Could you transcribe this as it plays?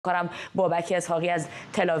کنم بابک اسحاقی از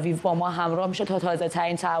تل‌آویو با ما همراه میشه تا تازه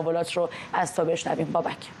ترین تحولات رو از تو بشنویم.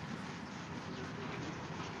 بابک.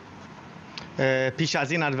 پیش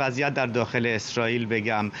از این وضعیت در داخل اسرائیل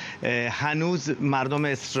بگم، هنوز مردم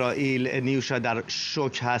اسرائیل نیوشا در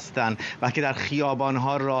شوک هستند. وقتی در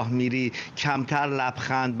خیابان‌ها راه میری کمتر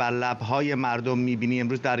لبخند بر لب‌های مردم میبینی.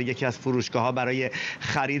 امروز در یکی از فروشگاه‌ها برای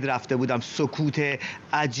خرید رفته بودم، سکوت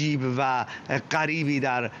عجیب و غریبی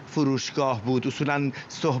در فروشگاه بود. اصولاً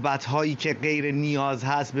صحبت‌هایی که غیر نیاز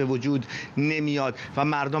هست به وجود نمیاد و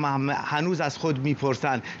مردم هم هنوز از خود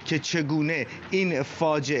میپرسن که چگونه این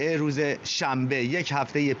فاجعه روز شنبه یک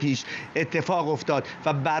هفته پیش اتفاق افتاد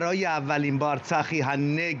و برای اولین بار چخی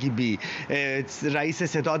هنگبی رئیس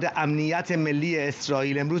ستاد امنیت ملی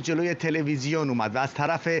اسرائیل امروز جلوی تلویزیون اومد و از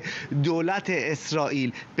طرف دولت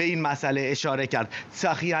اسرائیل به این مسئله اشاره کرد.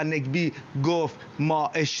 چخی هنگبی گفت ما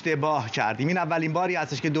اشتباه کردیم. این اولین باری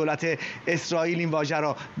هستش که دولت اسرائیل این واژه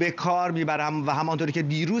را به کار میبره و همانطوری که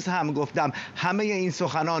دیروز هم گفتم همه این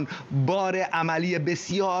سخنان بار عملی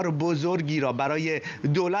بسیار بزرگی را برای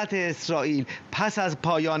دولت اسرائیل پس از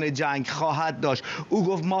پایان جنگ خواهد داشت. او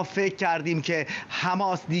گفت ما فکر کردیم که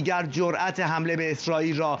حماس دیگر جرأت حمله به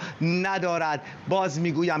اسرائیل را ندارد. باز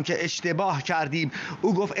میگویم که اشتباه کردیم.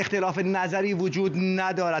 او گفت اختلاف نظری وجود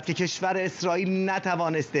ندارد که کشور اسرائیل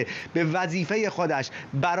نتوانسته به وظیفه خودش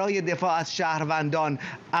برای دفاع از شهروندان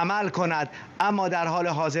عمل کند، اما در حال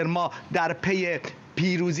حاضر ما در پی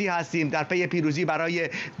پیروزی هستیم، در پی پیروزی برای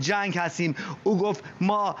جنگ هستیم. او گفت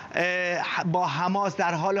ما با حماس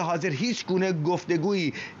در حال حاضر هیچ گونه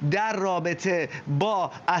گفتگویی در رابطه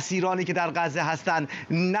با اسیرانی که در غزه هستند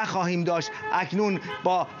نخواهیم داشت. اکنون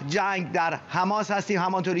با جنگ در حماس هستیم.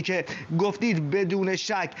 همانطوری که گفتید بدون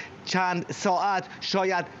شک چند ساعت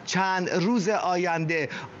شاید چند روز آینده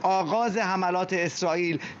آغاز حملات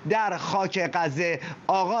اسرائیل در خاک غزه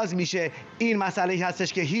آغاز میشه. این مسئله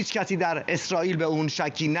هستش که هیچ کسی در اسرائیل به اون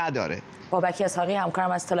شکی نداره. بابک اسحاقی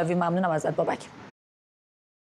همکارم از تل‌آویو، ممنونم ازت بابک.